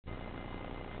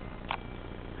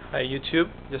Hi YouTube,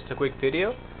 just a quick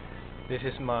video. This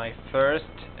is my first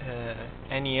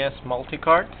NES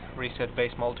Multicart, reset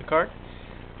based Multicart.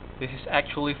 This is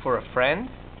actually for a friend,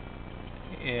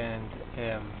 and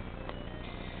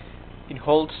it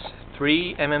holds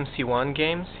 3 MMC1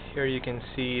 games. Here you can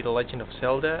see The Legend of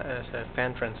Zelda as a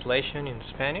fan translation in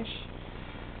Spanish.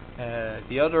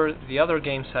 The other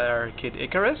games are Kid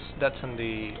Icarus, that's on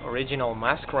the original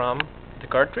SNROM, the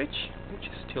cartridge, which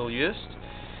is still used,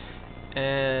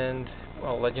 and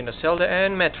Legend of Zelda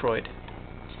and Metroid.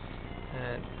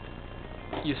 And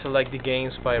you select the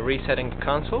games by resetting the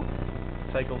console.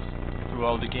 It cycles through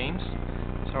all the games.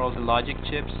 These are all the logic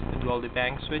chips that do all the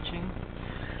bank switching.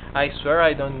 I swear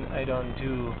I don't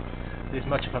do this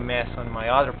much of a mess on my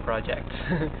other projects.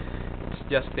 It's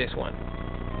just this one.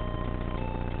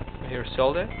 Here's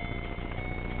Zelda.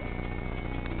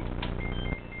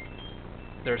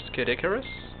 There's Kid Icarus.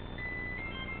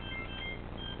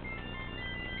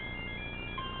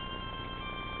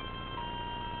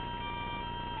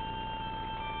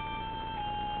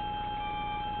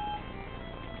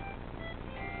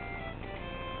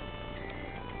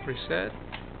 Reset.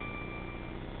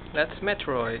 That's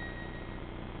Metroid.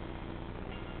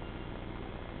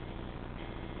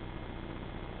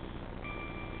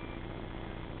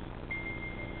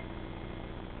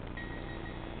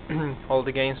 All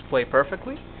the games play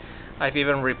perfectly. I've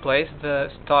even replaced the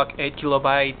stock 8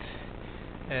 kilobyte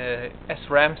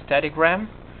SRAM static RAM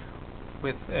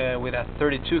with a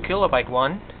 32 kilobyte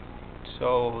one,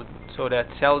 so that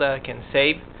Zelda can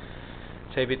save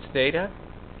its data.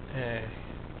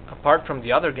 Apart from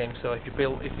the other games, so if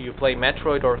you play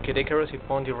Metroid or Kid Icarus, it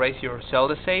won't erase your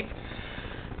Zelda save.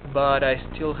 But I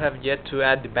still have yet to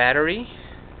add the battery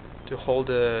to hold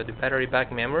the battery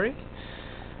back memory.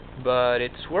 But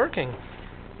it's working.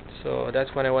 So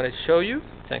that's what I wanted to show you.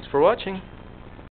 Thanks for watching.